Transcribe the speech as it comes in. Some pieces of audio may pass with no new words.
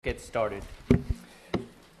Get started.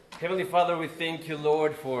 Heavenly Father, we thank you,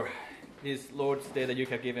 Lord, for this Lord's Day that you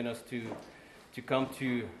have given us to come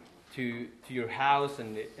to your house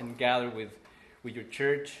and gather with your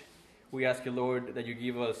church. We ask you, Lord, that you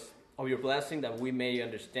give us of your blessing, that we may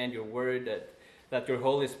understand your word, that your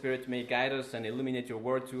Holy Spirit may guide us and illuminate your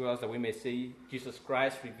word to us, that we may see Jesus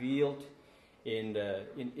Christ revealed in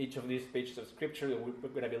each of these pages of Scripture that we're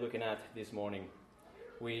going to be looking at this morning.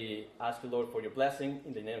 We ask the Lord for your blessing.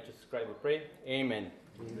 In the name of Jesus Christ we pray. Amen.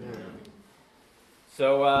 Amen.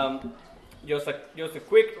 So just a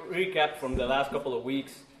quick recap from the last couple of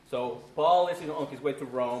weeks. So Paul is on his way to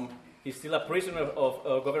Rome. He's still a prisoner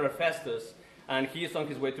of Governor Festus, and he is on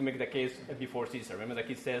his way to make the case before Caesar. Remember that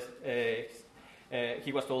he says,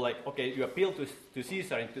 he was told, like, okay, you appeal to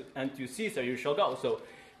Caesar, and to Caesar you shall go. So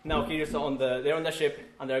now they're on the ship,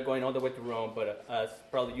 and they're going all the way to Rome, but as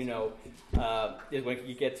probably you know, is when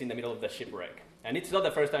he gets in the middle of the shipwreck. And it's not the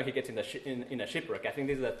first time he gets in a shipwreck. I think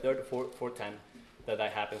this is the third or fourth time that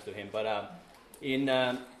happens to him. But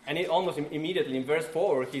almost immediately in verse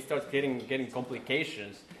 4, he starts getting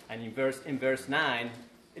complications. And in verse 9,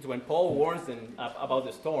 it's when Paul warns them about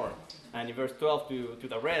the storm. And in verse 12 to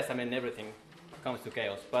the rest, everything comes to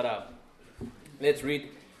chaos. But let's read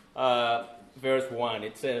verse 1.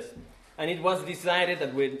 It says, "And it was decided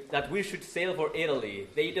that we should sail for Italy.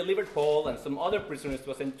 They delivered Paul and some other prisoners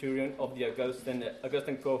to a centurion of the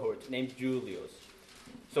Augustan cohort named Julius."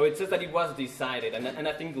 So it says that it was decided. And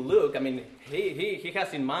I think Luke, he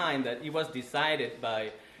has in mind that it was decided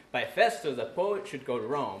by Festus that Paul should go to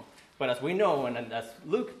Rome. But as we know, and as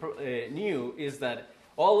Luke knew, is that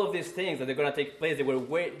all of these things that they're going to take place, they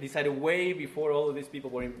were decided way before all of these people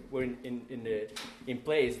were in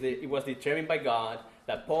place. It was determined by God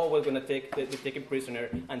that Paul was going to be taken prisoner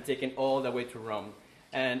and taken all the way to Rome.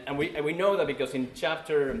 And we know that because in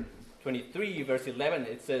chapter 23, verse 11,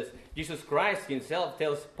 it says, Jesus Christ himself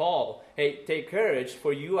tells Paul, "Hey, take courage,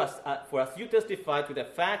 for as you testify to the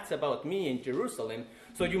facts about me in Jerusalem,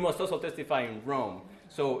 so you must also testify in Rome."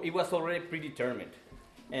 So it was already predetermined.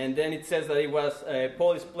 And then it says that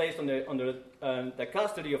Paul is placed under the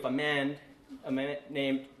custody of a man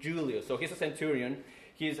named Julius. So he's a centurion.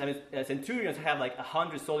 Centurions have like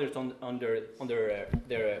 100 soldiers under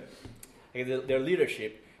their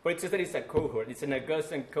leadership. But it says that it's a cohort. It's an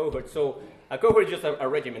Augustan cohort. So a cohort is just a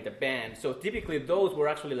regiment, a band. So typically those were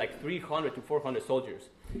actually like 300 to 400 soldiers.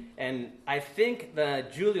 And I think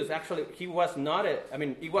that Julius actually, it was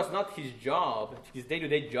not his job, his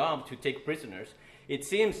day-to-day job to take prisoners. It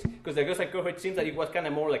seems, because the Augustan cohort, it seems that it was kind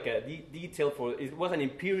of more like a detail it was an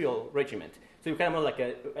imperial regiment. So it was kind of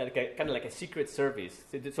more like a secret service.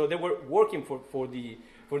 So they were working for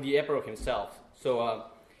the emperor himself. So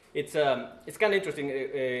it's kind of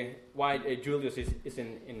interesting why Julius is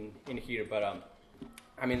in here. But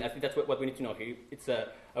I think that's what we need to know here. It's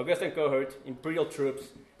a Augustan cohort, imperial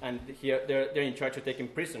troops, and here they're in charge of taking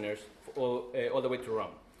prisoners all the way to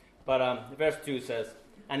Rome. But verse 2 says,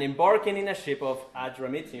 "And embarking in a ship of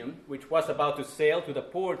Adramyttium, which was about to sail to the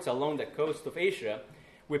ports along the coast of Asia,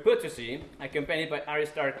 we put to sea, accompanied by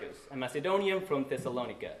Aristarchus, a Macedonian from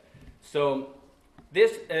Thessalonica." So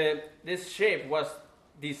this ship was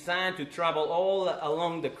designed to travel all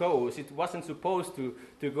along the coast. It wasn't supposed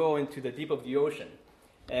to go into the deep of the ocean.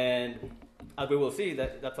 And as we will see,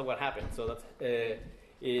 that's not what happened. So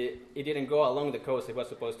it didn't go along the coast it was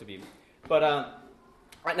supposed to be. But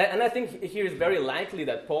and I think here is very likely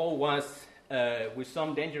that Paul was with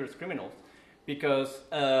some dangerous criminals, because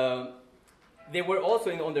they were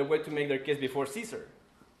also on their way to make their case before Caesar.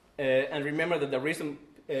 And remember that the reason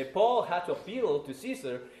Paul had to appeal to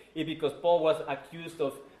Caesar is because Paul was accused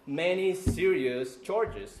of many serious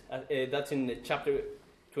charges. That's in chapter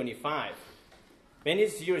 25. Many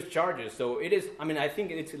serious charges. So it is, I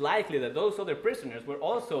think it's likely that those other prisoners were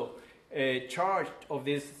also charged of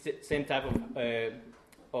this same type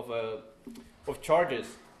of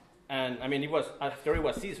charges. And it was after it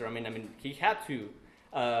was Caesar. He had to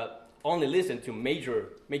only listen to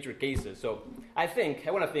major cases. So I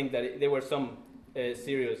want to think that there were some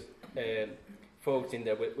serious folks in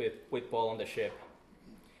there with Paul on the ship.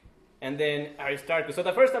 And then Aristarchus. So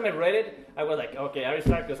the first time I read it, I was like, okay,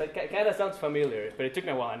 Aristarchus. It kind of sounds familiar, but it took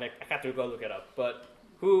me a while, and I had to go look it up. But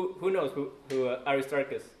who knows who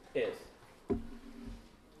Aristarchus is?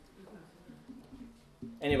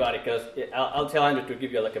 Anybody? Because I'll tell Andrew to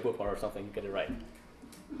give you like a bookmark or something. You get it right.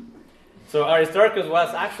 So Aristarchus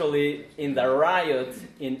was actually in the riot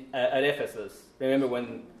at Ephesus. Remember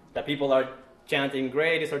when the people are chanting,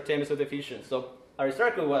 "Great is Artemis of the Ephesians." So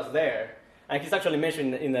Aristarchus was there, and he's actually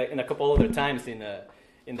mentioned in a couple other times in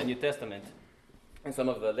the New Testament, in some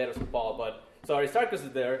of the letters of Paul. But So Aristarchus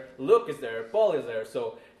is there, Luke is there, Paul is there.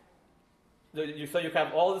 So you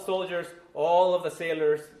have all the soldiers, all of the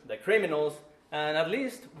sailors, the criminals, and at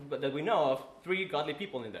least that we know of, 3 godly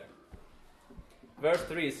people in there. Verse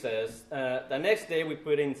 3 says, the next day we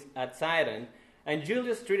put in at Sidon, and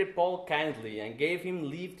Julius treated Paul kindly and gave him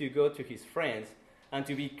leave to go to his friends and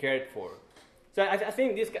to be cared for. So I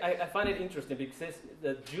think I find it interesting because it says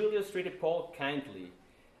that Julius treated Paul kindly.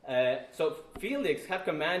 So Felix had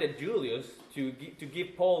commanded Julius to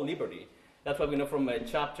give Paul liberty. That's what we know from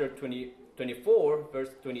chapter 24, verse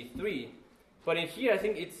 23. But in here, I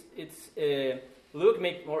think it's Luke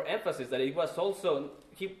makes more emphasis that it was also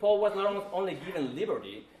Paul was not only given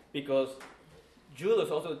liberty because Julius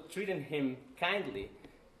also treated him kindly.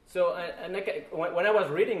 So when I was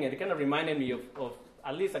reading it, it kind of reminded me of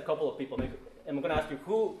at least a couple of people. I'm going to ask you,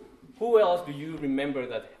 who else do you remember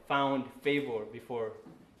that found favor before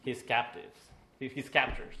his captors?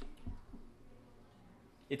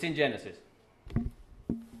 It's in Genesis.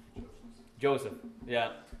 Joseph,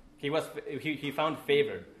 yeah. He found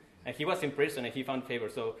favor. And he was in prison and he found favor.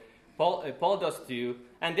 So Paul does too.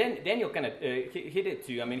 And then Daniel kind of he did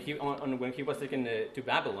too. I mean, when he was taken to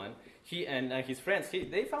Babylon, he and his friends,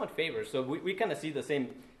 they found favor. So we kind of see the same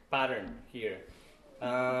pattern here.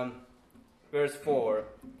 Verse 4.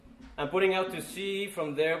 And putting out to sea,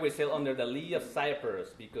 from there we sailed under the lee of Cyprus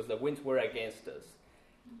because the winds were against us.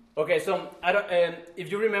 Okay, so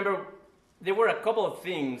if you remember, there were a couple of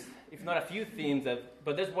things, if not a few themes,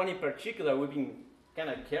 but there's one in particular we've been kind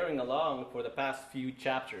of carrying along for the past few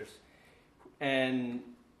chapters. And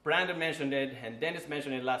Brandon mentioned it, and Dennis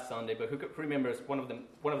mentioned it last Sunday, but who remembers one of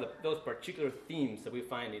those particular themes that we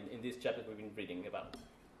find in these chapters we've been reading about?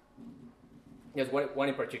 Yes, one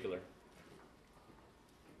in particular.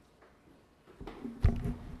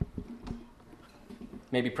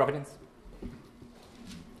 Maybe providence?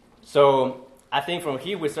 So I think from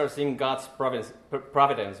here we start seeing God's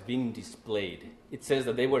providence being displayed. It says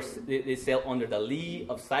that they sailed under the lee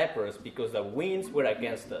of Cyprus because the winds were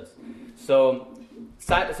against us. So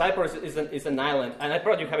Cyprus is an island, and I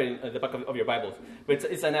probably have it in the back of your Bibles, but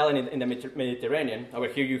it's an island in the Mediterranean. Over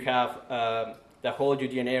here you have the whole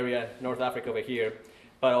Judean area, North Africa over here,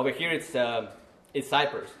 but over here it's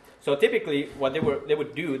Cyprus. So typically what they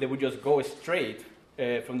would do, they would just go straight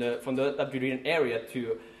from the Judean area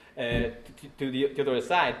to the other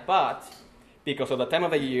side, but because of the time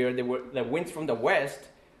of the year, the winds from the west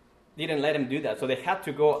didn't let them do that, so they had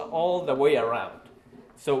to go all the way around.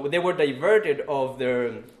 So they were diverted of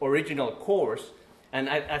their original course, and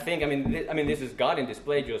I think this is God in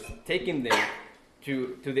display, just taking them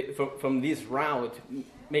from this route,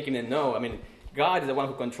 making them know. I mean, God is the one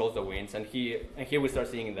who controls the winds, and here we start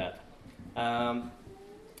seeing that.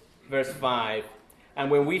 Verse 5. And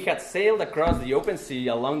when we had sailed across the open sea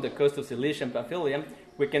along the coast of Cilicia and Pamphylia,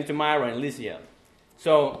 we came to Myra and Lycia.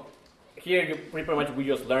 So here pretty much we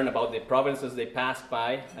just learn about the provinces they passed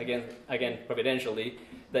by, again providentially.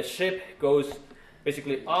 The ship goes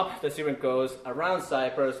basically up the Syrian coast, around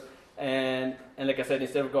Cyprus, and like I said,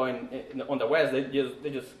 instead of going on the west,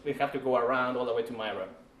 they have to go around all the way to Myra.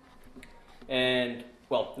 And,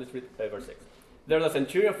 well, let's read verse 6. There the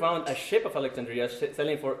centurion found a ship of Alexandria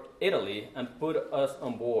sailing for Italy and put us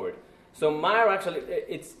on board. So Myra actually,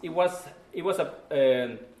 it was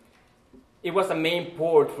a main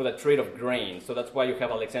port for the trade of grain. So that's why you have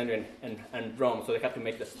Alexandria and Rome. So they have to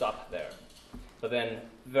make the stop there. But then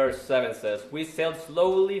verse 7 says, we sailed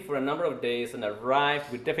slowly for a number of days and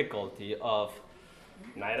arrived with difficulty of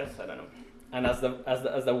Cnidus, I don't know. And as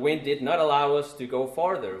the wind did not allow us to go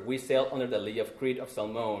farther, we sailed under the lee of Crete of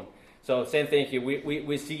Salmone. So same thing here.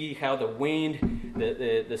 We see how the wind,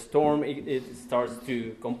 the storm, it starts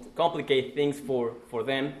to complicate things for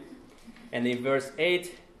them. And in verse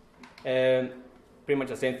 8, pretty much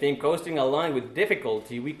the same thing. Coasting along with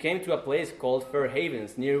difficulty, we came to a place called Fair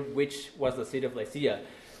Havens, near which was the city of Lycia.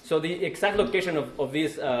 So the exact location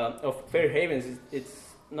of Fair Havens,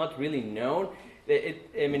 it's not really known.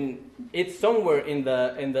 It's somewhere in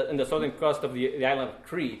the southern coast of the island of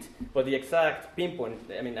Crete, but the exact pinpoint,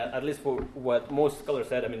 at least for what most scholars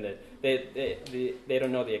said, they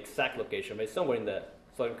don't know the exact location, but it's somewhere in the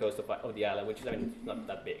southern coast of the island, which is not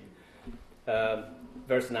that big.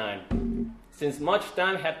 Verse 9. Since much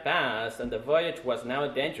time had passed and the voyage was now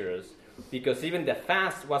dangerous, because even the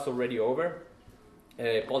fast was already over,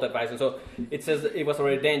 Paul advised, and so it says it was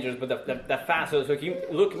already dangerous, but the fast. So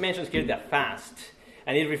Luke mentions here the fast,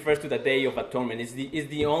 and it refers to the Day of Atonement. It's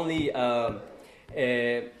the only one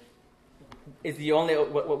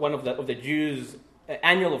of the Jews'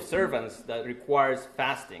 annual observance that requires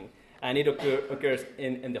fasting, and it occurs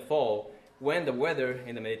in the fall. when the weather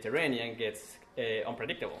in the Mediterranean gets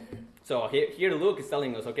unpredictable. So here Luke is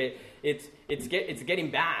telling us, okay, it's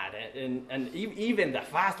getting bad, and even the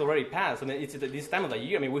fast already passed. I mean, it's this time of the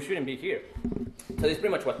year. I mean, we shouldn't be here. So it's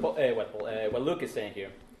pretty much what Luke is saying here.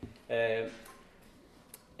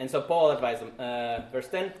 And so Paul advised them, verse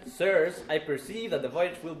 10, Sirs, I perceive that the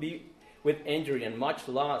voyage will be with injury and much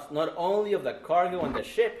loss, not only of the cargo and the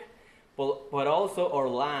ship, but also our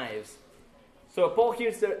lives. So Paul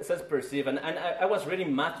here says perceive, and I was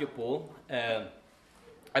reading Matthew Poole. I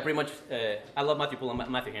I love Matthew Poole and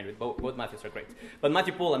Matthew Henry. Both Matthews are great. But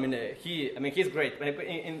Matthew Poole, he's great.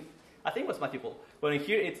 I think it was Matthew Poole. But in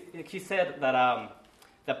here, he said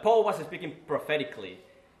that Paul was speaking prophetically.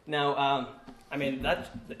 Now,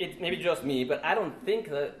 it may be just me, but I don't think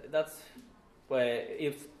that's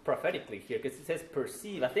it's prophetically here, because it says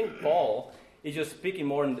perceive. I think Paul is just speaking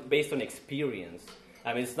more based on experience.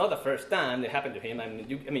 I mean, it's not the first time it happened to him.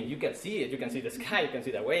 You can see it. You can see the sky. You can see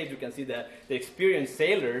the waves. You can see the experienced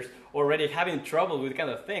sailors already having trouble with kind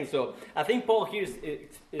of thing. So I think Paul here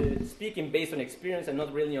is speaking based on experience and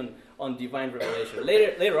not really on divine revelation.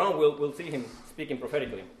 Later on, we'll see him speaking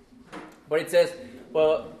prophetically. But it says,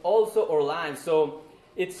 well, also our lives. So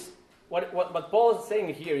it's what Paul is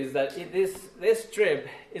saying here is that this trip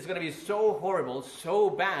is going to be so horrible, so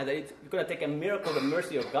bad, that it's going to take a miracle, the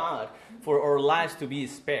mercy of God, for our lives to be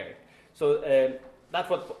spared. So that's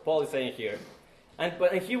what Paul is saying here.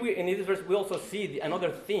 But here in this verse, we also see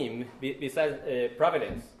another theme besides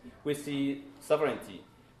providence. We see sovereignty,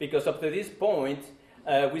 because up to this point,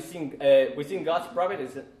 we've seen God's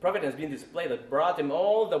providence being displayed that brought him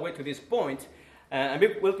all the way to this point. And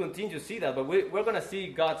we'll continue to see that, but we're going to see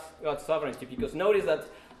God's sovereignty, because notice that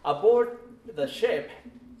aboard the ship,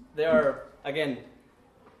 there are, again,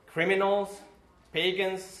 criminals,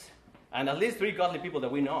 pagans, and at least 3 godly people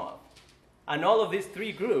that we know of. And all of these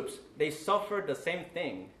 3 groups, they suffered the same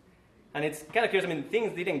thing. And it's kind of curious,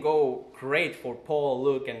 things didn't go great for Paul,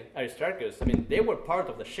 Luke, and Aristarchus. They were part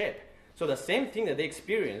of the ship. So the same thing that they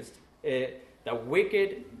experienced, the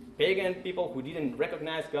wicked, pagan people who didn't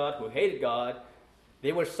recognize God, who hated God,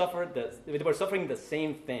 they were suffering the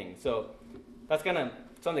same thing. So that's kind of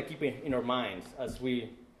something to keep in our minds as we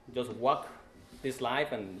just walk this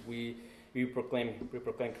life and we proclaim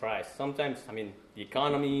Christ. Sometimes, the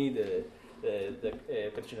economy, the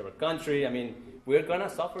condition of our country, we're going to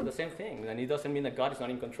suffer the same thing. And it doesn't mean that God is not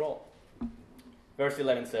in control. Verse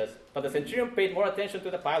 11 says, But the centurion paid more attention to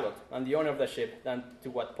the pilot and the owner of the ship than to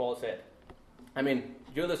what Paul said.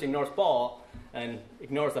 Judas ignores Paul and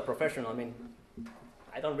ignores the professional.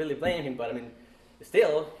 I don't really blame him, but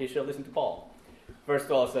still, he should listen to Paul. Verse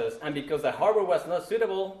 12 says, And because the harbor was not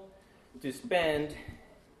suitable to spend...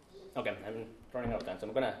 Okay, I'm running out of time, so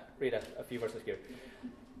I'm going to read a few verses here.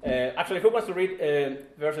 Actually, who wants to read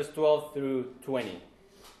verses 12 through 20?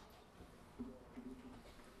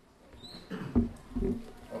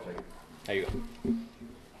 I'll take it. There you go.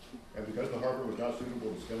 And because the harbor was not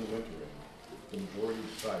suitable to spend the winter in, the majority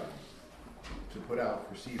decided to put out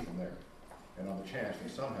for sea from there. And on the chance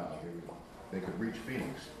that somehow they could reach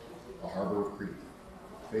Phoenix, a harbor of Crete,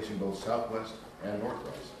 facing both southwest and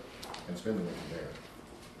northwest, and spend the winter there.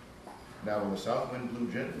 Now when the south wind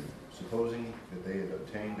blew gently, supposing that they had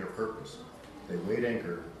obtained their purpose, they weighed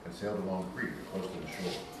anchor and sailed along Crete close to the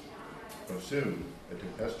shore. But soon a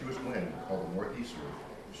tempestuous wind called the northeaster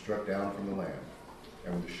struck down from the land,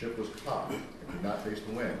 and when the ship was caught and could not face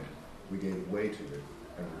the wind, we gave way to it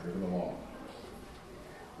and were driven along.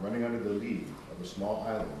 Running under the lee of a small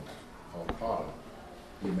island called Cauda,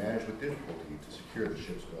 we managed with difficulty to secure the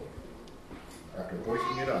ship's boat. After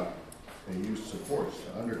hoisting it up, they used supports to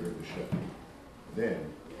undergird the ship.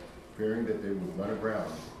 Then, fearing that they would run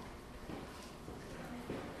aground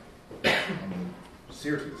on the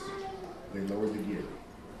Syrtis, they lowered the gear,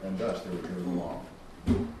 and thus they were driven along.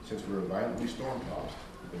 Since we were violently storm-tossed,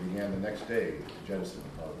 they began the next day to jettison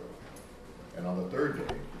the cargo. And on the 3rd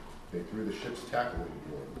day, they threw the ship's tackle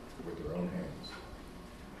overboard with their own hands.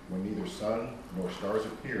 When neither sun nor stars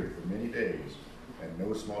appeared for many days, and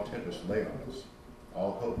no small tempest lay on us,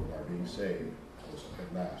 all hope of our being saved was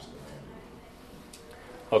at last abandoned.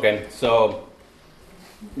 Okay, so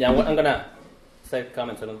I'm going to say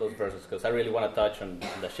comments on those verses because I really want to touch on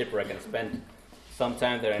the shipwreck and spend some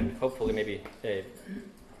time there and hopefully maybe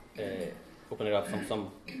open it up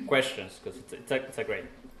some questions because it's a great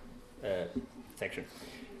section.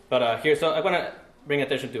 But here, so I want to bring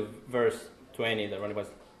attention to verse 20 that Ronnie was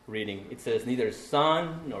reading. It says, neither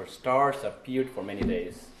sun nor stars appeared for many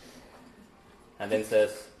days. And then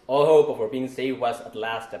says, all hope of our being saved was at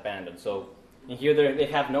last abandoned. So in here they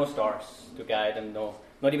have no stars to guide them,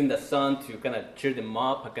 not even the sun to kind of cheer them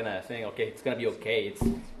up, kind of saying, okay, it's going to be okay.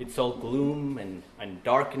 It's all gloom and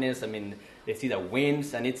darkness. I mean, they see the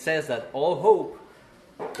winds, and it says that all hope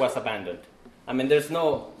was abandoned. I mean, there's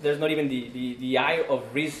not even the eye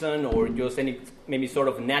of reason or just any maybe sort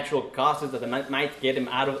of natural causes that might get them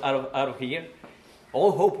out of here.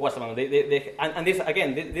 All hope was abandoned.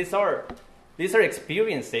 These are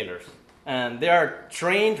experienced sailors, and they are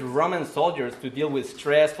trained Roman soldiers to deal with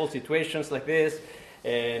stressful situations like this.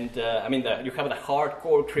 And you have the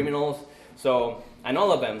hardcore criminals, and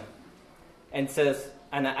all of them. And it says,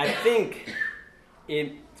 and I think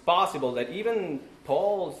it's possible that even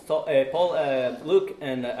Paul, Luke,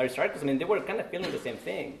 and Aristarchus, I mean, they were kind of feeling the same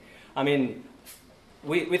thing. I mean,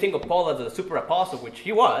 we think of Paul as a super apostle, which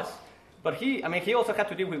he was, but he also had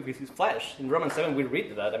to deal with his flesh. In Romans 7, we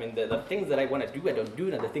read that. I mean, the things that I want to do, I don't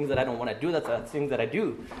do, and the things that I don't want to do, that's the things that I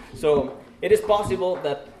do. So it is possible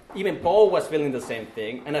that even Paul was feeling the same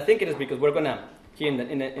thing, and I think it is because we're going to, here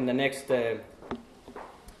in the next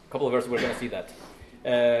couple of verses, we're going to see that.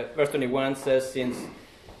 Verse 21 says, since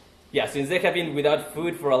they have been without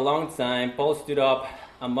food for a long time, Paul stood up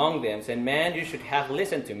among them, saying, "Man, you should have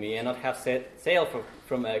listened to me and not have sailed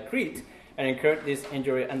from Crete and incurred this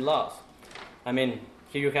injury and loss." I mean,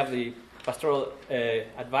 here you have the pastoral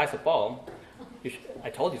advice of Paul. I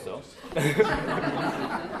told you so.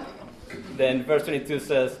 Then verse 22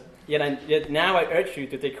 says, Yet now I urge you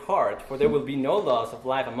to take heart, for there will be no loss of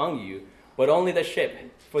life among you, but only the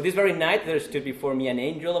ship. For this very night there stood before me an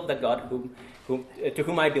angel of the God to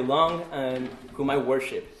whom I belong and whom I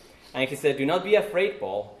worship. And he said, "Do not be afraid,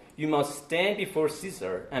 Paul. You must stand before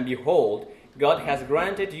Caesar, and behold, God has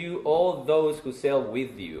granted you all those who sail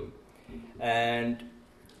with you." And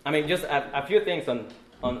I mean, just a few things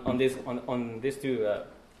on these two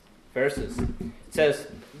verses. It says,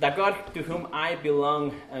 "The God to whom I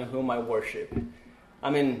belong and whom I worship." I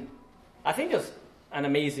mean, I think it's an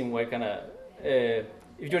amazing way, kind of.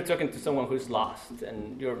 If you're talking to someone who's lost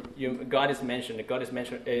and God is mentioned,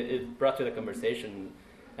 it brought to the conversation,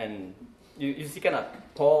 and you see kind of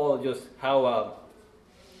Paul just how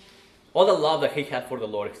all the love that he had for the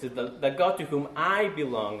Lord. He said, "The God to whom I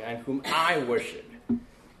belong and whom I worship."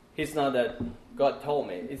 He's not that God told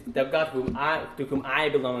me. It's the God to whom I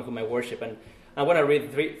belong and whom I worship. And I want to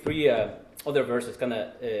read three other verses, kind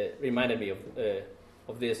of reminded me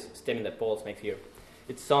of this statement that Paul makes here.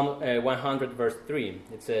 It's Psalm 100, verse 3.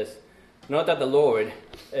 It says, "Know that the Lord,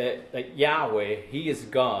 Yahweh, He is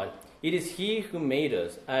God. It is He who made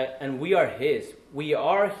us, and we are His. We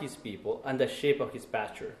are His people and the sheep of His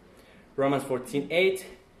pasture." Romans 14:8.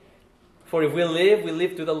 "For if we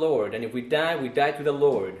live to the Lord, and if we die to the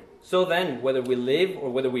Lord. So then, whether we live or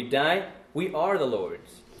whether we die, we are the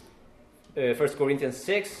Lord's." 1 Corinthians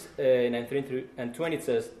 6, 19 and 20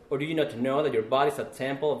 says, "Or do you not know that your body is a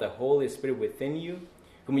temple of the Holy Spirit within you,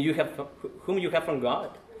 whom you have from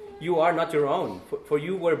God? You are not your own, for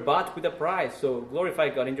you were bought with a price, so glorify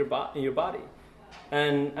God in your body."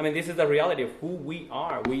 And I mean, this is the reality of who we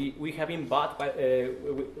are. We have been bought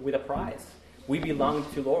with a price. We belong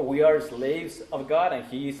to the Lord. We are slaves of God, and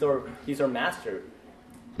He's our master.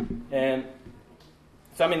 And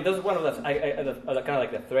so, I mean, this is one of the kind of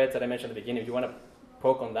like the threads that I mentioned at the beginning. If you want to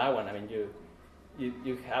poke on that one, I mean,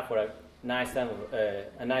 you have for a nice time,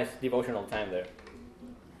 a nice devotional time there.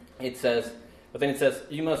 It says, but then it says,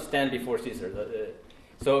 "You must stand before Caesar."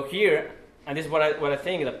 So here, and this is what I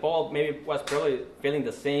think that Paul maybe was probably feeling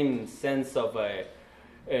the same sense of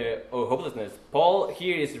hopelessness. Paul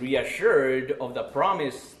here is reassured of the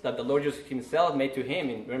promise that the Lord Jesus Himself made to him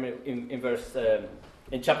in verse.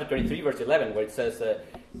 In chapter 23, verse 11, where it says,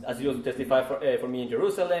 "As you testify for me in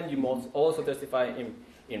Jerusalem, you must also testify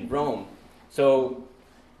in Rome." So,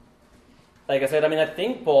 like I said, I mean, I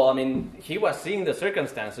think Paul, I mean, he was seeing the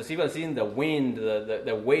circumstances. He was seeing the wind,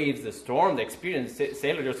 the waves, the storm, the experience.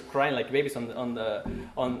 Sailors just crying like babies on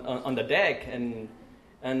the deck, and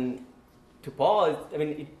to Paul, I mean,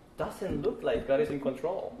 it doesn't look like God is in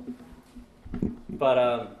control.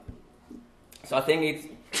 But so I think it's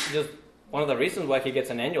just one of the reasons why he gets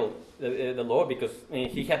an angel, the Lord, because I mean,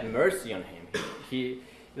 He had mercy on him.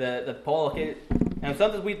 And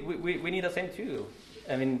sometimes we need the same too.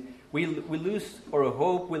 I mean, we lose our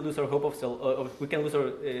hope. We lose our hope we can lose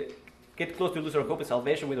our get close to lose our hope of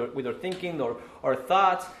salvation with our thinking or our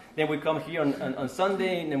thoughts. Then we come here on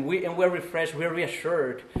Sunday and we're refreshed. We're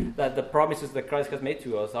reassured that the promises that Christ has made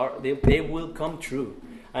to us they will come true.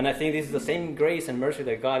 And I think this is the same grace and mercy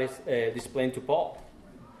that God is displaying to Paul.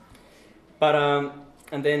 But,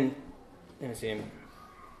 and then, let me see.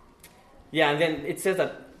 Yeah, and then it says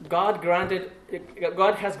that God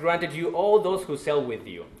has granted you all those who sail with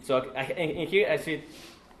you. So in here I see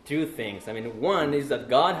two things. I mean, one is that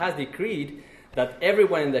God has decreed that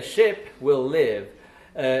everyone in the ship will live.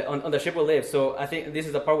 On the ship will live. So I think this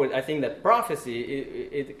is the part where I think that prophecy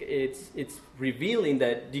it's revealing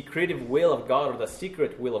the decretive will of God or the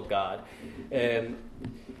secret will of God.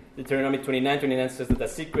 Deuteronomy 29 says that the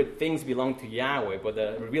secret things belong to Yahweh, but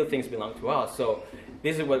the revealed things belong to us. So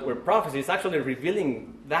this is where prophecy is actually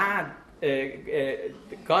revealing that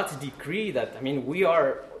God's decree that, I mean, we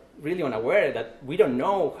are really unaware that we don't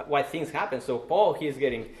know why things happen. So Paul, he is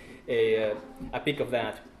getting a peek of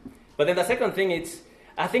that. But then the second thing is,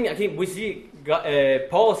 I think we see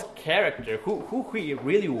Paul's character, who he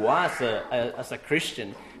really was as a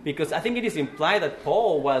Christian, because I think it is implied that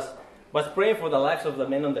Paul was praying for the lives of the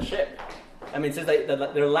men on the ship. I mean, it says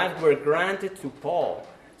that their lives were granted to Paul.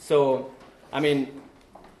 So, I mean,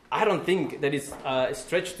 I don't think that it's a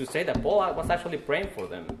stretch to say that Paul was actually praying for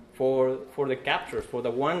them, for the captors, for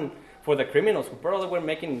the criminals who probably were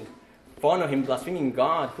making fun of him, blaspheming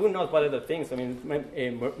God. Who knows what other things? I mean,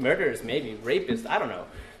 murderers, maybe rapists. I don't know.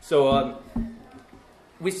 So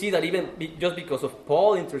we see that even just because of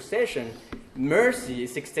Paul's intercession, mercy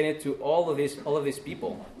is extended to all of these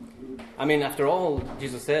people. I mean, after all,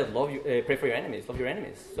 Jesus said, pray for your enemies, love your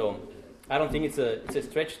enemies. So I don't think it's a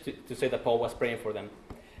stretch to say that Paul was praying for them.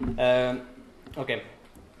 Okay,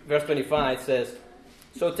 verse 25 says,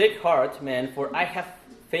 "So take heart, men, for I have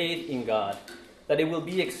faith in God, that it will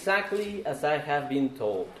be exactly as I have been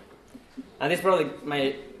told." And this is probably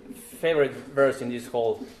my favorite verse in this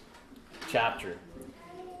whole chapter.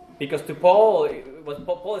 Because to Paul, what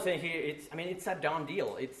Paul is saying here, it's a done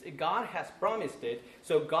deal. God has promised it,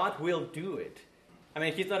 so God will do it. I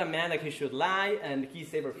mean, he's not a man that he should lie, and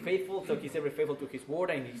he's ever faithful, so he's ever faithful to his word,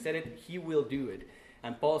 and he said it, he will do it.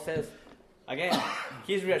 And Paul says, again,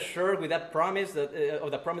 he's reassured with that promise, of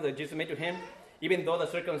the promise that Jesus made to him, even though the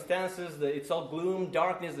circumstances, it's all gloom,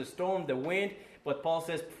 darkness, the storm, the wind, but Paul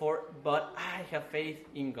says, but I have faith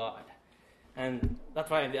in God. And that's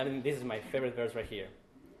why, I mean, this is my favorite verse right here.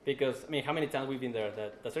 Because, I mean, how many times we've been there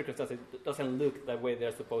that the circumstances doesn't look the way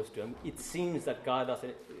they're supposed to. And it seems that God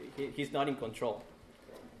doesn't, he's not in control.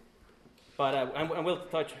 But and we'll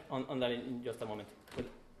touch on that in just a moment. But,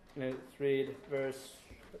 let's read verse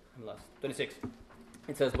 26.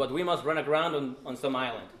 It says, "But we must run aground on some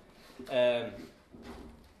island."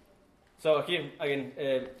 So here, again,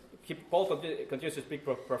 Paul continues to speak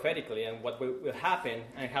prophetically and what will happen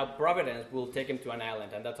and how providence will take him to an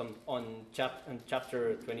island. And that's on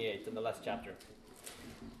chapter 28, in the last chapter.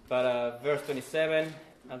 But verse 27,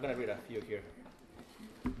 I'm going to read a few here.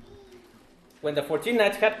 "When the 14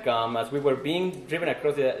 nights had come, as we were being driven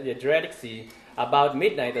across the Adriatic Sea, about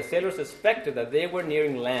midnight the sailors suspected that they were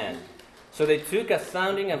nearing land. So they took a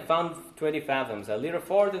sounding and found 20 fathoms. A little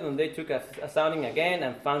farther, and they took a sounding again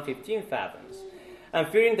and found 15 fathoms. And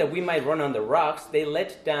fearing that we might run on the rocks, they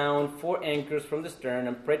let down 4 anchors from the stern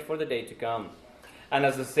and prayed for the day to come. And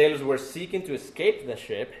as the sailors were seeking to escape the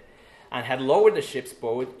ship, and had lowered the ship's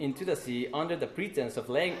boat into the sea under the pretense of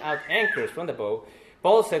laying out anchors from the bow,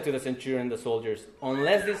 Paul said to the centurion and the soldiers,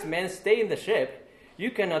 'Unless these men stay in the ship,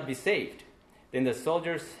 you cannot be saved.' Then the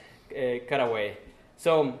soldiers cut away."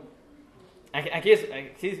 So, I guess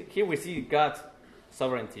here we see God's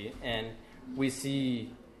sovereignty, and we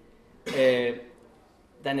see the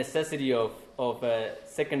necessity of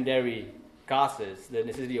secondary causes, the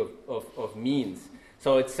necessity of means.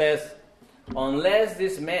 So it says, unless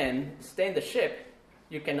these men stay in the ship,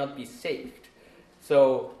 you cannot be saved.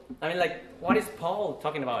 So, I mean, like, what is Paul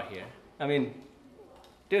talking about here? I mean,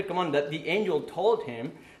 dude, come on, that the angel told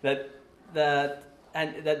him that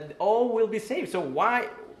all will be saved. So why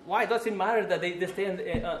does it matter that they stay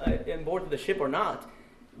on board of the ship or not?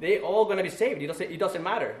 They're all going to be saved. It doesn't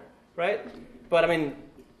matter, right? But I mean,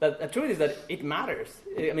 the truth is that it matters.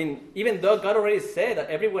 I mean, even though God already said that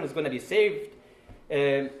everyone is going to be saved,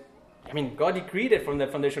 I mean, God decreed it from the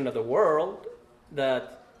foundation of the world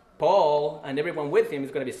that Paul and everyone with him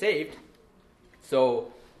is going to be saved.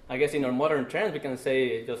 So I guess in our modern terms we can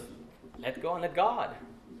say just let go and let God,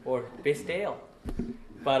 or be still.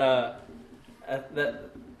 But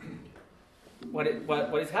what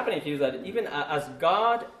is happening here is that even as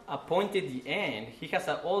God appointed the end, he has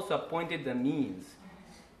also appointed the means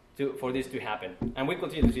for this to happen. And we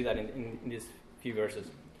continue to see that in these few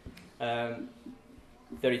verses.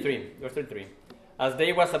 33, verse 33. "As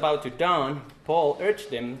day was about to dawn, Paul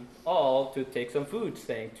urged them all to take some food,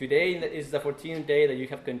 saying, 'Today is the 14th day that you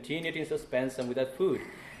have continued in suspense and without food,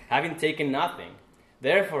 having taken nothing.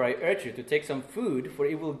 Therefore I urge you to take some food, for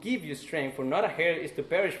it will give you strength, for not a hair is to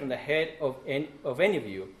perish from the head of any of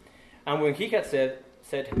you.' And when he had said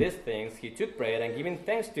these things, he took bread, and giving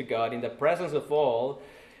thanks to God in the presence of all,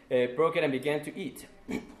 broke it and began to eat.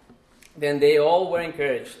 Then they all were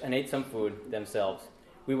encouraged and ate some food themselves.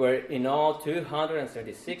 We were in all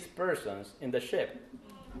 276 persons in the ship.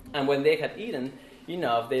 And when they had eaten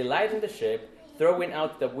enough, they lightened the ship, throwing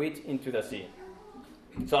out the wheat into the sea.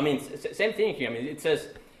 So, I mean, same thing here. I mean, it says,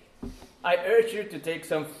 I urge you to take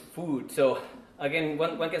some food. So, again,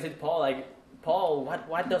 one can say, Paul,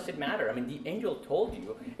 what does it matter? I mean, the angel told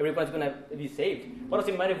you everybody's going to be saved. What does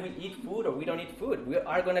it matter if we eat food or we don't eat food? We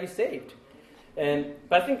are going to be saved.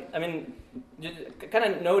 But I think, I mean, just kind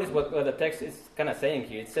of notice what the text is kind of saying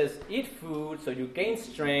here. It says, eat food so you gain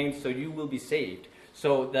strength so you will be saved.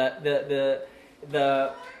 So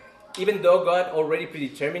even though God already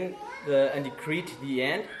predetermined and decreed the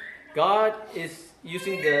end, God is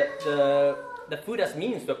using the food as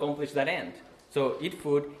means to accomplish that end. So eat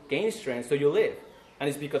food, gain strength, so you live. And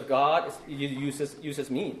it's because God uses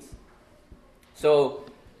means. So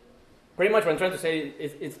pretty much what I'm trying to say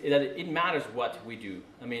is that it matters what we do.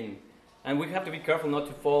 I mean, and we have to be careful not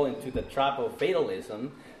to fall into the trap of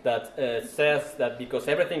fatalism that says that because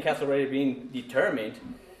everything has already been determined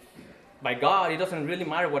by God, it doesn't really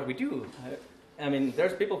matter what we do. I mean,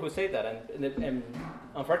 there's people who say that, and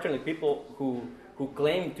unfortunately, people who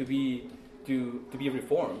claim to be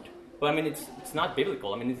reformed. But I mean, it's not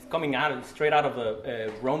biblical. I mean, it's coming straight out of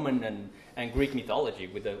the Roman and Greek mythology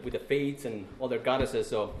with the fates and all their goddesses.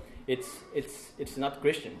 So it's not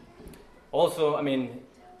Christian. Also, I mean,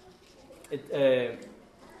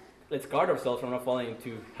 let's guard ourselves from not falling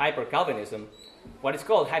into hyper-Calvinism. What is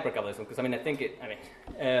called hyper-Calvinism? Because I mean, I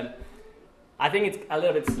think it's a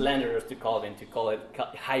little bit slanderous to Calvin to call it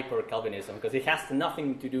hyper-Calvinism because it has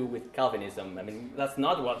nothing to do with Calvinism. I mean, that's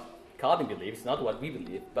not what Calvin believes, not what we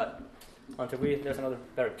believe. But until there's another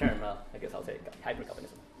better term, I guess I'll say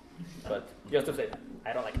hyper-Calvinism. But just to say that,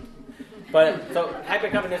 I don't like it. But so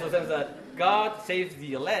hyper-Calvinism says that God saves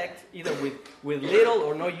the elect either with little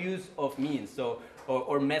or no use of means,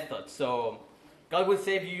 or methods. So God will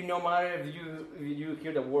save you no matter if you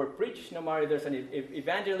hear the word preached, no matter if there's an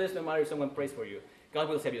evangelist, no matter if someone prays for you. God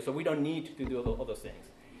will save you. So we don't need to do all those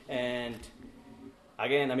things. And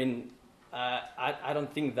again, I mean, I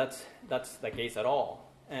don't think that's the case at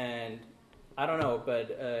all. And I don't know,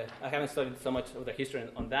 but I haven't studied so much of the history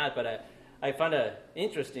on that, but I found it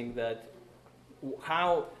interesting that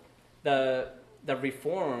how the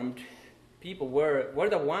Reformed people were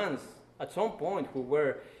the ones at some point who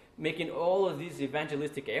were making all of these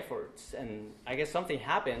evangelistic efforts, and I guess something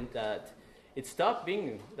happened that it stopped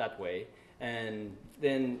being that way, and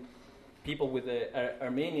then people with the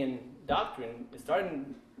Armenian doctrine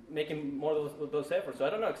started making more of those efforts. So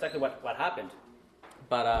I don't know exactly what happened,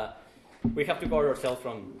 but we have to guard ourselves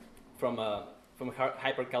from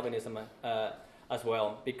hyper-Calvinism as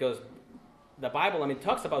well, because the Bible, I mean,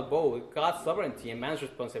 talks about both God's sovereignty and man's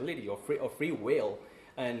responsibility, or free will.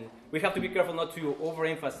 And we have to be careful not to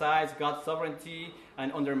overemphasize God's sovereignty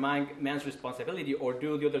and undermine man's responsibility, or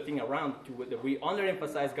do the other thing around. We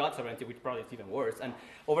underemphasize God's sovereignty, which probably is even worse, and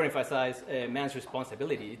overemphasize man's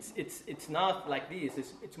responsibility. It's not like this.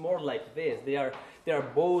 It's more like this. They are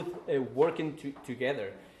both working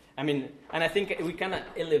together. I mean, and I think we kind of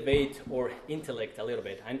elevate our intellect a little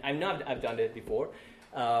bit. I know I've done it before.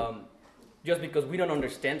 Just because we don't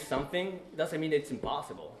understand something doesn't mean it's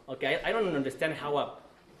impossible. Okay, I don't understand how a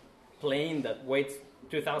plane that weighs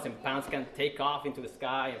 2,000 pounds can take off into the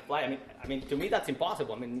sky and fly. I mean, to me that's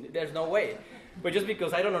impossible. I mean, there's no way. But just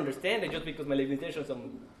because I don't understand it, just because my limitations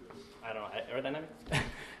on, I don't know,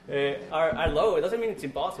 aerodynamics are low, it doesn't mean it's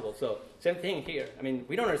impossible. So same thing here. I mean,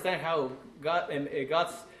 we don't understand how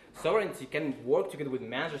God's sovereignty can work together with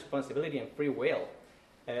man's responsibility and free will.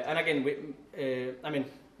 And again,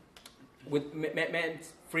 with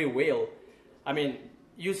man's free will, I mean,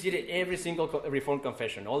 you see it in every single Reformed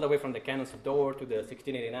confession, all the way from the Canons of Dort to the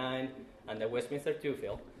 1689 and the Westminster too,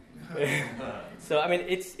 Phil. So, I mean,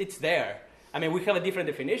 it's there. I mean, we have a different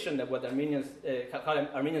definition of what Armenians, how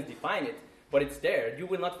Armenians define it, but it's there. You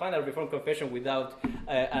will not find a Reformed confession without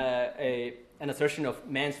an assertion of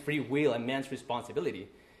man's free will and man's responsibility.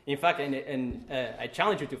 In fact, and I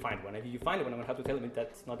challenge you to find one. If you find one, I'm going to have to tell you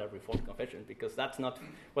that's not a Reformed confession, because that's not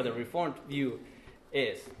what the Reformed view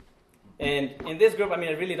is. And in this group, I mean,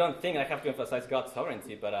 I really don't think I have to emphasize God's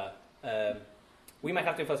sovereignty, but we might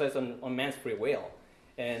have to emphasize on man's free will.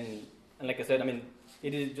 And like I said, I mean,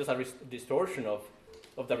 it is just a distortion of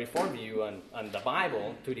the Reformed view and the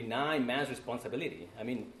Bible to deny man's responsibility. I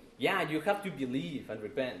mean, yeah, you have to believe and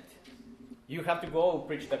repent. You have to go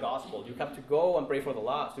preach the gospel. You have to go and pray for the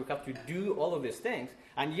lost. You have to do all of these things.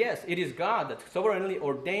 And yes, it is God that sovereignly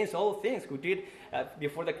ordains all things, who did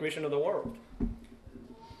before the creation of the world.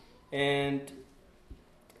 And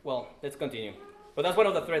well, let's continue. But that's one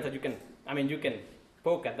of the threads that you can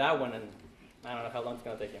poke at that one, and I don't know how long it's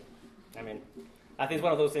going to take you. I think it's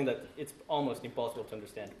one of those things that it's almost impossible to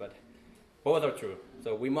understand, but both are true.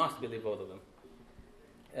 So we must believe both of them.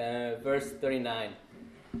 Verse 39.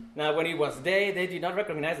 Now when it was day, they did not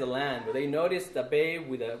recognize the land, but they noticed a bay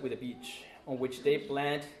with a beach, on which they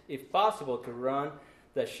planned, if possible, to run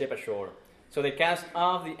the ship ashore. So they cast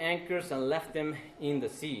off the anchors and left them in the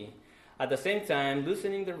sea, at the same time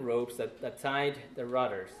loosening the ropes that tied the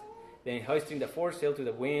rudders. Then hoisting the foresail to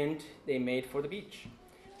the wind, they made for the beach.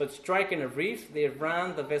 But striking a reef, they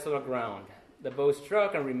ran the vessel aground. The boat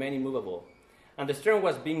struck and remained immovable, and the stern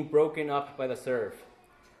was being broken up by the surf.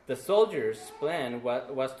 The soldiers' plan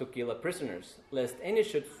was to kill the prisoners, lest any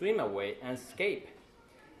should swim away and escape.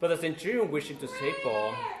 But the centurion, wishing to save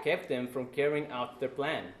Paul, kept them from carrying out their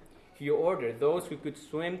plan. He ordered those who could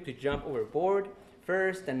swim to jump overboard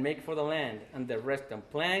first and make for the land, and the rest on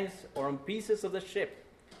planks or on pieces of the ship.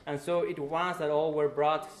 And so it was that all were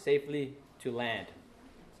brought safely to land.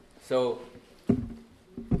 So,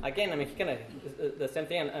 again, kind of the same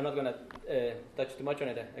thing. I'm not going to touch too much on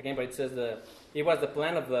it again, but it says it was the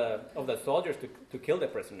plan of the soldiers to kill the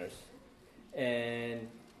prisoners. And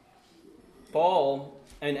Paul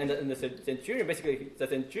and the centurion, basically, the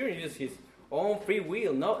centurion uses his own free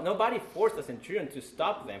will. Nobody forced the centurion to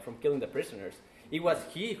stop them from killing the prisoners. It was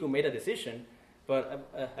he who made a decision, but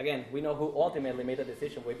again, we know who ultimately made a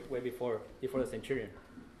decision way before the centurion.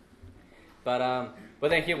 But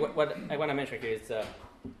then here, what I want to mention here is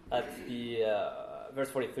at the verse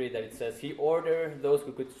 43 that it says, he ordered those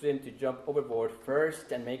who could swim to jump overboard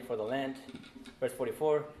first and make for the land. Verse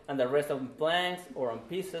 44, and the rest on planks or on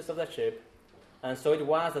pieces of the ship. And so it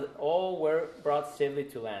was that all were brought safely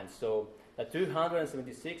to land. So the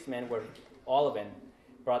 276 men were, all of them,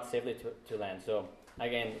 brought safely to land. So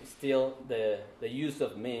again, still the use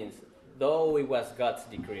of means, though it was God's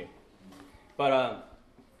decree. But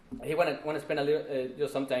I want to spend a little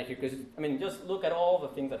just some time here, because just look at all the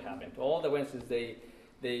things that happened. All the Wednesdays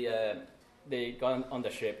they got on the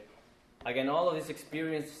ship. Again, all of these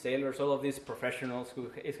experienced sailors, all of these professionals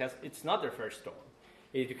who it's not their first storm.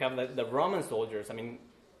 You have the Roman soldiers.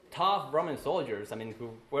 Tough Roman soldiers.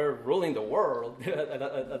 Who were ruling the world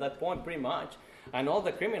at that point, pretty much. And all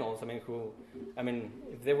the criminals.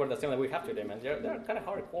 If they were the same that we have today, man, they're kind of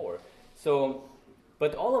hardcore. So,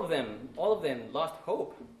 but all of them lost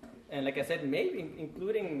hope. And like I said, maybe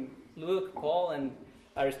including Luke, Paul, and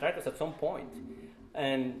Aristarchus at some point.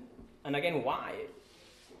 And again, why?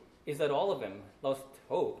 Is that all of them lost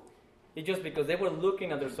hope? It's just because they were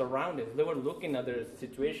looking at their surroundings, they were looking at their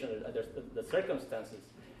situation, at the circumstances,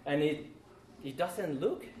 and it doesn't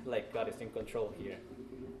look like God is in control here.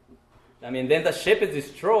 Then the ship is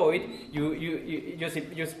destroyed. You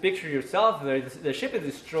just picture yourself there. The ship is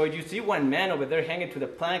destroyed. You see one man over there hanging to the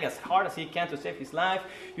plank as hard as he can to save his life.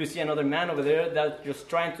 You see another man over there that's just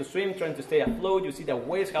trying to swim, trying to stay afloat. You see the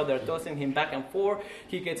waves, how they're tossing him back and forth.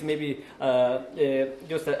 He gets maybe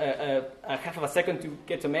just a half of a second to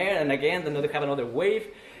get some air, and again, have another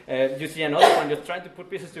wave. You see another one just trying to put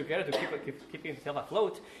pieces together to keep himself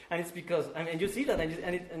afloat, and it's because you see that,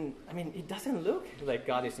 and it doesn't look like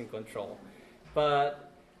God is in control,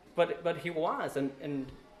 but He was,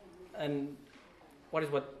 and what is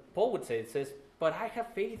what Paul would say? It says, "But I have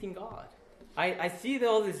faith in God. I see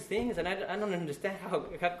all these things, and I don't understand how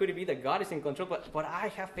could it be that God is in control, but I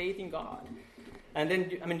have faith in God." And then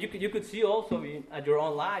you could see also at your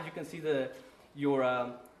own life, you can see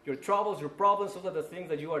your troubles, your problems, those are the things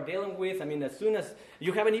that you are dealing with. As soon as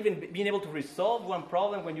you haven't even been able to resolve one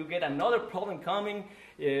problem, when you get another problem coming,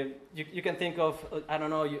 you can think of,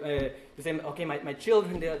 you say, okay, my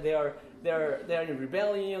children, they are in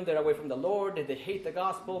rebellion, they're away from the Lord, they hate the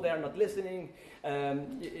gospel, they are not listening.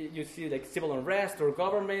 You see like civil unrest or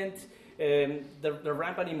government, the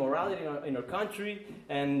rampant immorality in our country,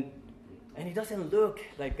 and it doesn't look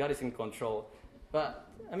like God is in control. But,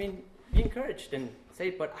 be encouraged and say,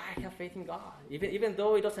 but I have faith in God. Even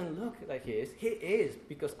though it doesn't look like He is,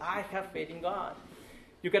 because I have faith in God.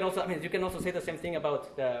 You can also say the same thing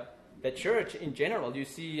about the church in general. You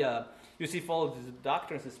see false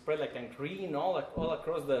doctrines spread like gangrene all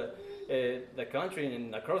across the country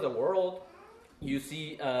and across the world. You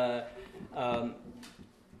see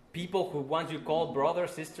people who once you called brother,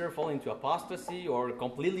 sister, fall into apostasy or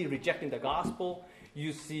completely rejecting the gospel.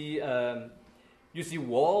 You see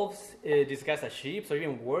wolves disguised as sheep, or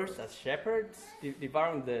even worse, as shepherds,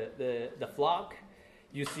 devouring the flock.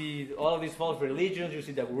 You see all of these false religions. You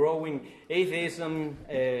see the growing atheism,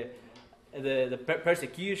 the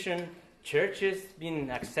persecution, churches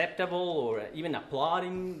being acceptable or even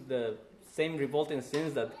applauding the same revolting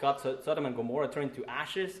sins that got Sodom and Gomorrah turned into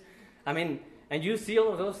ashes. I mean, and you see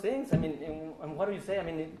all of those things. I mean, and what do you say? I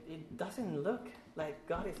mean, it doesn't look like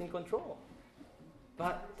God is in control.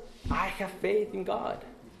 But I have faith in God.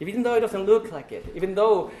 Even though it doesn't look like it, even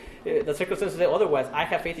though the circumstances say otherwise, I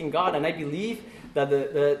have faith in God, and I believe that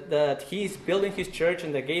that He's building His church,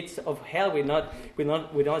 and the gates of hell will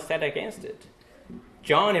not stand against it.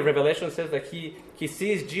 John in Revelation says that he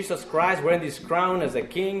sees Jesus Christ wearing this crown as a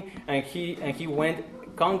king, and he went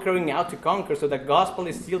conquering out to conquer. So the gospel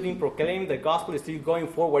is still being proclaimed. The gospel is still going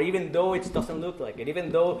forward, even though it doesn't look like it. Even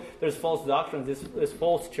though there's false doctrines, there's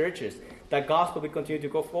false churches, the gospel will continue to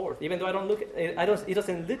go forth. Even though it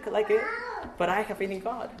doesn't look like it, but I have faith in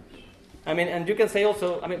God. I mean, and you can say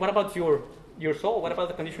also, I mean, what about your soul? What about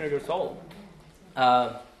the condition of your soul?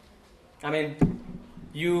 I mean,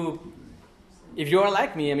 if you are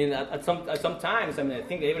like me, I mean, at some times, I mean, I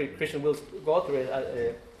think every Christian will go through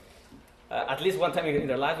it at least one time in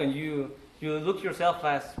their life, when you look yourself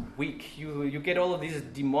as weak. You get all of these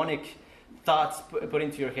demonic thoughts put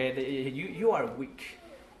into your head. You are weak.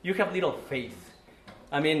 You have little faith.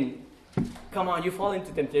 I mean, come on, you fall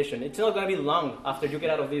into temptation. It's not going to be long after you get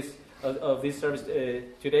out of this service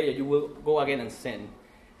today, and you will go again and sin.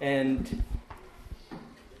 And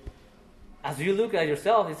as you look at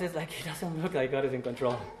yourself, it says, like, it doesn't look like God is in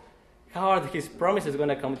control. How are His promises going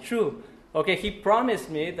to come true? Okay, He promised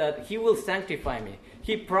me that He will sanctify me.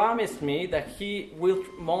 He promised me that He will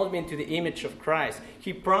mold me into the image of Christ.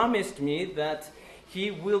 He promised me that He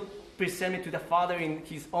will present me to the Father in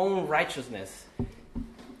His own righteousness.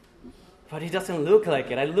 But it doesn't look like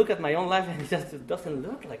it. I look at my own life and it just doesn't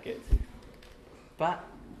look like it. But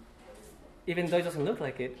even though it doesn't look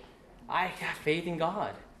like it, I have faith in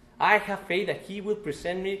God. I have faith that He will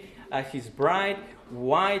present me as His bride,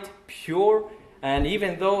 white, pure, and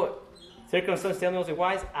even though circumstances tell me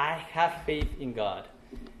otherwise, I have faith in God.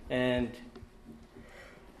 And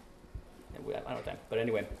we have no time. But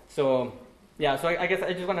anyway, so I guess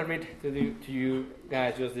I just want to read to you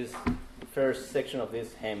guys just this first section of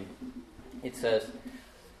this hymn. It says,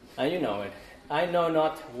 and you know it, I know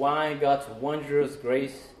not why God's wondrous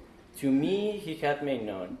grace to me He hath made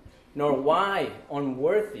known, nor why,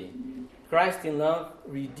 unworthy, Christ in love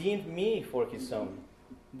redeemed me for His own.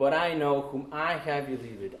 But I know whom I have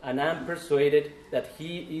believed, and am persuaded that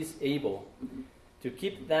He is able to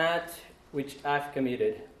keep that which I've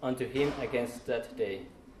committed unto Him against that day.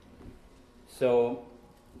 So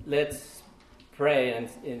let's pray,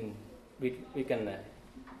 and we can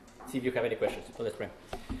see if you have any questions. So let's pray.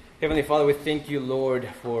 Heavenly Father, we thank You, Lord,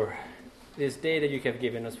 for this day that You have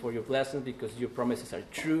given us, for Your blessings, because Your promises are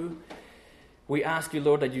true. We ask You,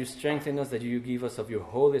 Lord, that You strengthen us, that You give us of Your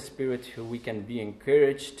Holy Spirit, so we can be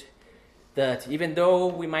encouraged, that even though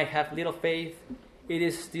we might have little faith, it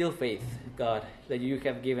is still faith, God, that You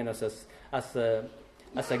have given us as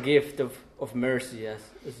a gift of mercy, as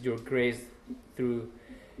Your grace through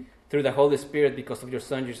the Holy Spirit, because of Your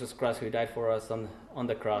Son, Jesus Christ, who died for us on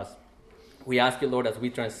the cross. We ask You, Lord, as we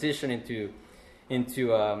transition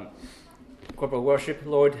into corporate worship,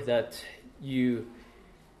 Lord, that You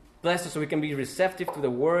bless us so we can be receptive to the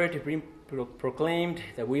word being proclaimed,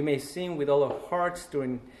 that we may sing with all our hearts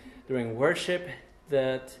during worship,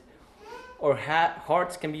 that our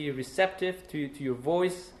hearts can be receptive to Your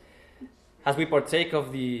voice as we partake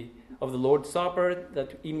of the Lord's Supper,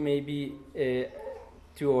 that it may be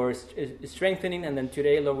to our strengthening. And then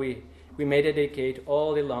today, Lord, we may dedicate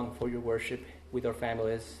all day long for Your worship with our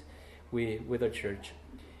families, with our church.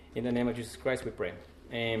 In the name of Jesus Christ we pray.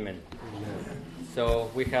 Amen.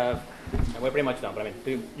 So we're pretty much done. But I mean,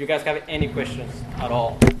 do you guys have any questions at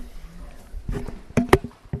all? I have a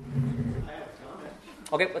comment.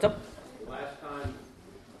 Okay, what's up? The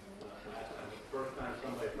first time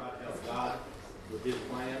somebody tried to help God with His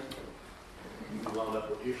plan, you wound up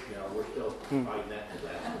with Ishmael. We're still fighting that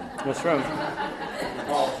disaster. That's true.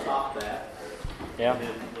 Paul stopped that. Yeah. And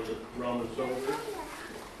then with the Roman soldiers,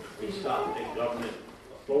 he stopped the government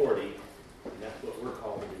authority. And that's what we're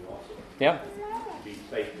called to do also. Yeah. To be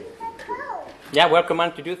faithful to the truth. Yeah, we're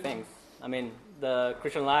commanded to do things. I mean, the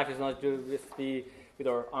Christian life is not to just be with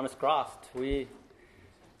our arms crossed. We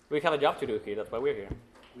have a job to do here. That's why we're here.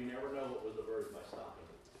 We never know what was averted by stopping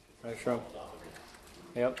it. That's true. Stopping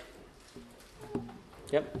it.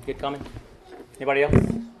 Yep. Good comment. Anybody else?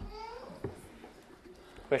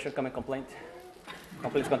 Question, comment, complaint?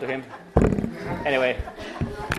 Complaints come to him. Anyway.